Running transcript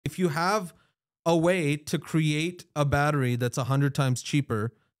If you have a way to create a battery that's 100 times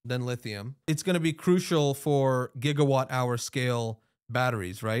cheaper than lithium, it's going to be crucial for gigawatt hour scale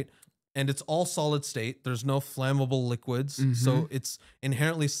batteries, right? And it's all solid state. There's no flammable liquids. So it's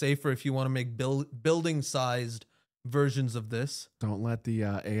inherently safer if you want to make building sized versions of this. Don't let the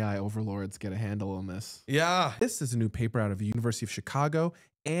AI overlords get a handle on this. Yeah. This is a new paper out of the University of Chicago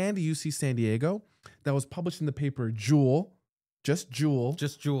and UC San Diego that was published in the paper Joule, just Joule.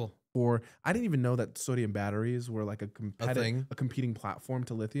 Or I didn't even know that sodium batteries were like a competing platform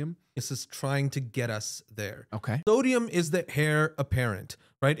to lithium. This is trying to get us there. Okay. Sodium is the heir apparent,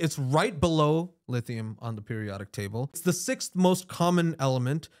 right? It's right below lithium on the periodic table. It's the 6th most common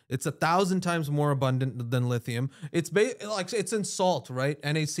element. It's 1,000 times more abundant than lithium. It's like it's in salt, right?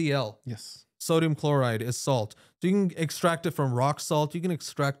 NaCl. Yes. Sodium chloride is salt. So you can extract it from rock salt. You can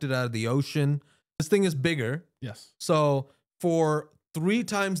extract it out of the ocean. This thing is bigger. Yes. So for 3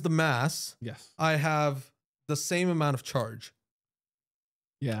 times the mass, yes, I have the same amount of charge.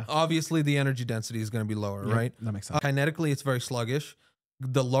 Yeah. Obviously, the energy density is going to be lower, right? That makes sense. Kinetically, it's very sluggish.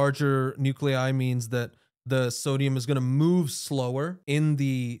 The larger nuclei means that the sodium is going to move slower in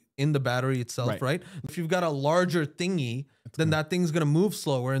the battery itself, right? If you've got a larger thingy, then that thing's going to move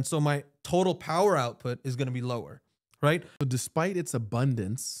slower, and so my total power output is going to be lower, right? So despite its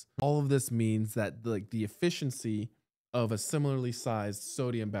abundance, all of this means that like the efficiency of a similarly sized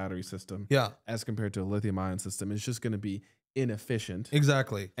sodium battery system, as compared to a lithium ion system, is just going to be inefficient.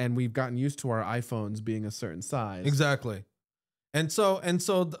 Exactly. And we've gotten used to our iPhones being a certain size. Exactly. And so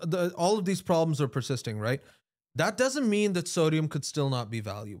all of these problems are persisting, right? That doesn't mean that sodium could still not be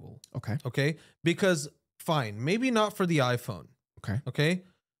valuable. Okay. Okay. Because fine, maybe not for the iPhone. Okay. Okay.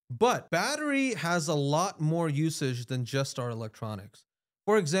 But battery has a lot more usage than just our electronics.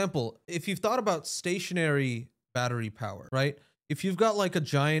 For example, if you've thought about stationary battery power, right? If you've got like a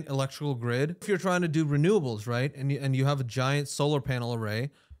giant electrical grid, if you're trying to do renewables, right? And you have a giant solar panel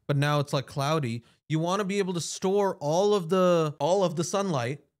array, but now it's like cloudy, you want to be able to store all of the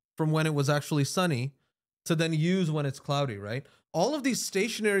sunlight from when it was actually sunny to then use when it's cloudy, right? All of these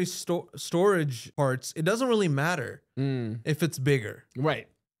stationary storage parts, it doesn't really matter if it's bigger. Right.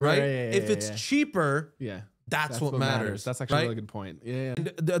 If it's cheaper, that's what matters. That's actually a really good point. Yeah. And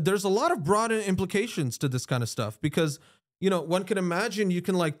there's a lot of broad implications to this kind of stuff because, you know, one can imagine you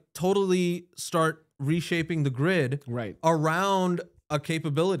can like totally start reshaping the grid around a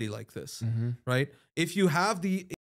capability like this, right? If you have the